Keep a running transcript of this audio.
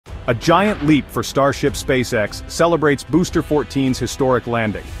A giant leap for Starship SpaceX celebrates Booster 14's historic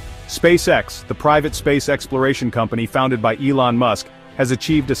landing. SpaceX, the private space exploration company founded by Elon Musk, has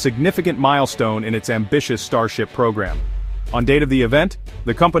achieved a significant milestone in its ambitious Starship program. On date of the event,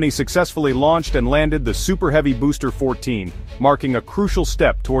 the company successfully launched and landed the Super Heavy Booster 14, marking a crucial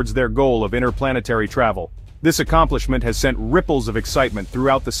step towards their goal of interplanetary travel. This accomplishment has sent ripples of excitement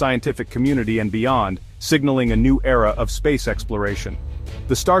throughout the scientific community and beyond, signaling a new era of space exploration.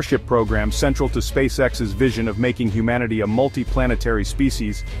 The Starship program, central to SpaceX's vision of making humanity a multi-planetary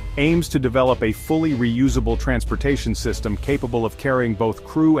species, aims to develop a fully reusable transportation system capable of carrying both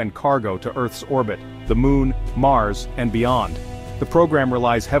crew and cargo to Earth's orbit, the Moon, Mars, and beyond. The program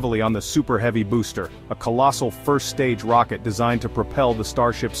relies heavily on the Super Heavy Booster, a colossal first-stage rocket designed to propel the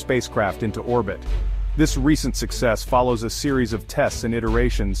Starship spacecraft into orbit. This recent success follows a series of tests and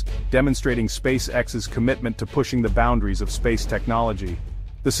iterations, demonstrating SpaceX's commitment to pushing the boundaries of space technology.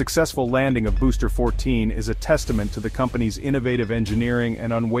 The successful landing of Booster 14 is a testament to the company's innovative engineering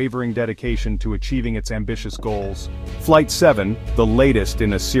and unwavering dedication to achieving its ambitious goals. Flight 7, the latest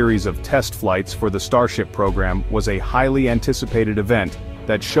in a series of test flights for the Starship program, was a highly anticipated event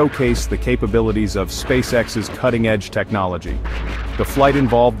that showcased the capabilities of SpaceX's cutting-edge technology. The flight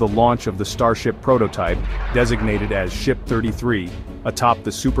involved the launch of the Starship prototype, designated as Ship 33, atop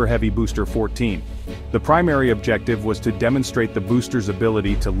the Super Heavy Booster 14. The primary objective was to demonstrate the booster's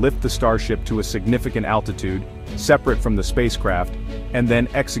ability to lift the Starship to a significant altitude, separate from the spacecraft, and then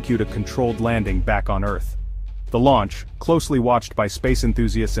execute a controlled landing back on Earth. The launch, closely watched by space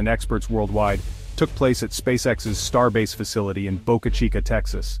enthusiasts and experts worldwide, took place at SpaceX's Starbase facility in Boca Chica,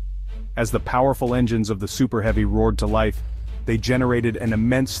 Texas. As the powerful engines of the Super Heavy roared to life, they generated an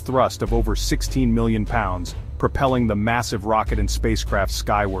immense thrust of over 16 million pounds, propelling the massive rocket and spacecraft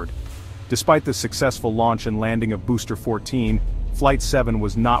skyward. Despite the successful launch and landing of Booster 14, Flight 7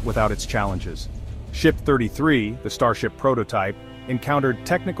 was not without its challenges. Ship 33, the Starship prototype, encountered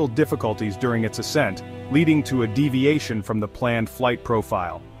technical difficulties during its ascent, leading to a deviation from the planned flight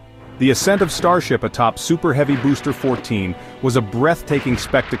profile. The ascent of Starship atop Super Heavy Booster 14 was a breathtaking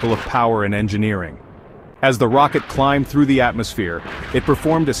spectacle of power and engineering. As the rocket climbed through the atmosphere, it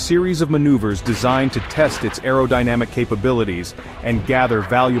performed a series of maneuvers designed to test its aerodynamic capabilities and gather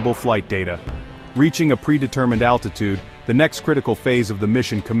valuable flight data. Reaching a predetermined altitude, the next critical phase of the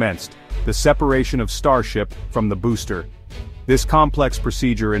mission commenced, the separation of Starship from the booster. This complex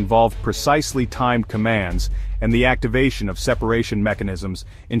procedure involved precisely timed commands and the activation of separation mechanisms,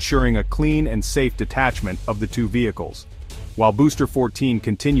 ensuring a clean and safe detachment of the two vehicles. While Booster 14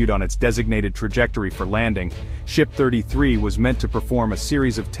 continued on its designated trajectory for landing, Ship 33 was meant to perform a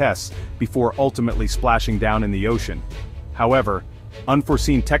series of tests before ultimately splashing down in the ocean. However,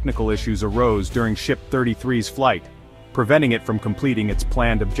 unforeseen technical issues arose during Ship 33's flight, preventing it from completing its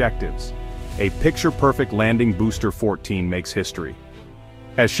planned objectives. A picture-perfect landing Booster 14 makes history.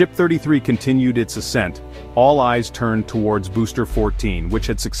 As Ship 33 continued its ascent, all eyes turned towards Booster 14, which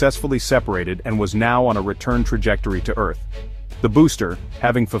had successfully separated and was now on a return trajectory to Earth. The booster,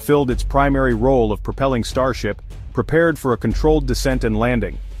 having fulfilled its primary role of propelling Starship, prepared for a controlled descent and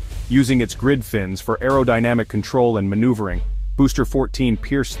landing. Using its grid fins for aerodynamic control and maneuvering, Booster 14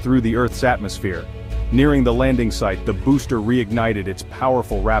 pierced through the Earth's atmosphere. Nearing the landing site, the booster reignited its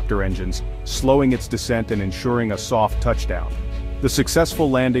powerful Raptor engines, slowing its descent and ensuring a soft touchdown. The successful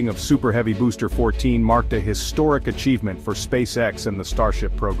landing of Super Heavy Booster 14 marked a historic achievement for SpaceX and the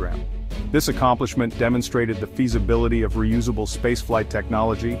Starship program. This accomplishment demonstrated the feasibility of reusable spaceflight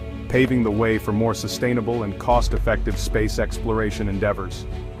technology, paving the way for more sustainable and cost-effective space exploration endeavors.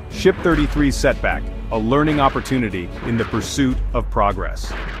 Ship 33's setback, a learning opportunity in the pursuit of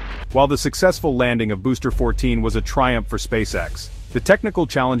progress. While the successful landing of Booster 14 was a triumph for SpaceX, the technical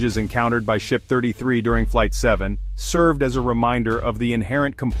challenges encountered by Ship 33 during Flight 7 served as a reminder of the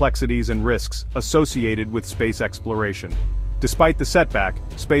inherent complexities and risks associated with space exploration. Despite the setback,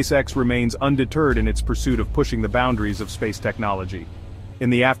 SpaceX remains undeterred in its pursuit of pushing the boundaries of space technology. In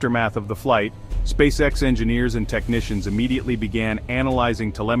the aftermath of the flight, SpaceX engineers and technicians immediately began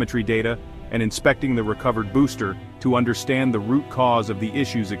analyzing telemetry data and inspecting the recovered booster to understand the root cause of the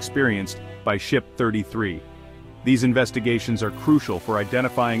issues experienced by Ship 33. These investigations are crucial for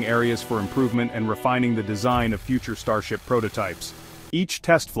identifying areas for improvement and refining the design of future Starship prototypes. Each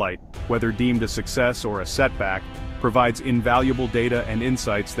test flight, whether deemed a success or a setback, provides invaluable data and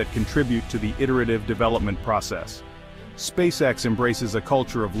insights that contribute to the iterative development process. SpaceX embraces a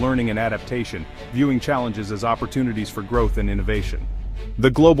culture of learning and adaptation, viewing challenges as opportunities for growth and innovation. The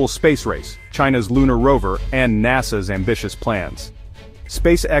global space race, China's lunar rover, and NASA's ambitious plans.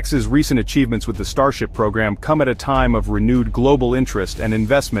 SpaceX's recent achievements with the Starship program come at a time of renewed global interest and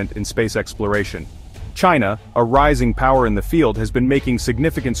investment in space exploration. China, a rising power in the field, has been making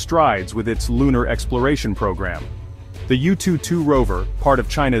significant strides with its lunar exploration program. The Yutu-2 rover, part of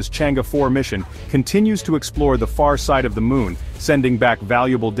China's Chang'e 4 mission, continues to explore the far side of the moon, sending back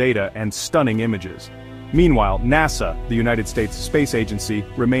valuable data and stunning images. Meanwhile, NASA, the United States Space Agency,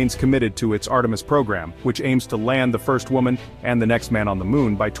 remains committed to its Artemis program, which aims to land the first woman and the next man on the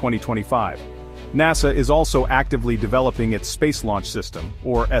moon by 2025. NASA is also actively developing its Space Launch System,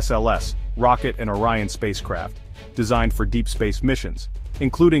 or SLS, rocket and Orion spacecraft, designed for deep space missions,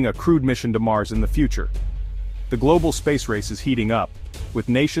 including a crewed mission to Mars in the future. The global space race is heating up, with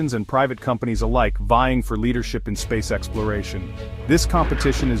nations and private companies alike vying for leadership in space exploration. This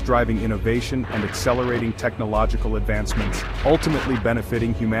competition is driving innovation and accelerating technological advancements, ultimately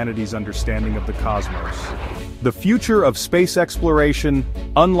benefiting humanity's understanding of the cosmos. The future of space exploration,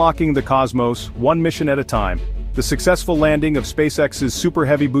 unlocking the cosmos, one mission at a time. The successful landing of SpaceX's Super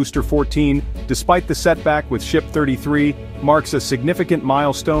Heavy Booster 14, despite the setback with Ship 33, marks a significant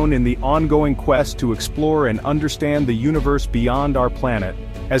milestone in the ongoing quest to explore and understand the universe beyond our planet.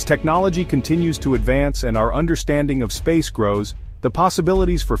 As technology continues to advance and our understanding of space grows, the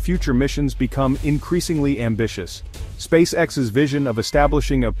possibilities for future missions become increasingly ambitious. SpaceX's vision of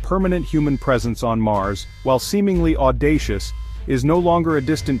establishing a permanent human presence on Mars, while seemingly audacious, is no longer a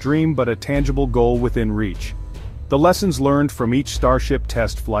distant dream but a tangible goal within reach. The lessons learned from each Starship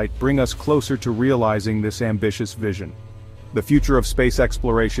test flight bring us closer to realizing this ambitious vision. The future of space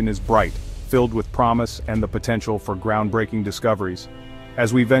exploration is bright, filled with promise and the potential for groundbreaking discoveries.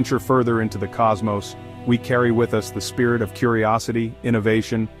 As we venture further into the cosmos, we carry with us the spirit of curiosity,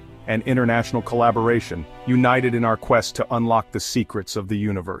 innovation, and international collaboration, united in our quest to unlock the secrets of the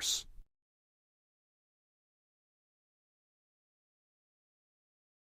universe.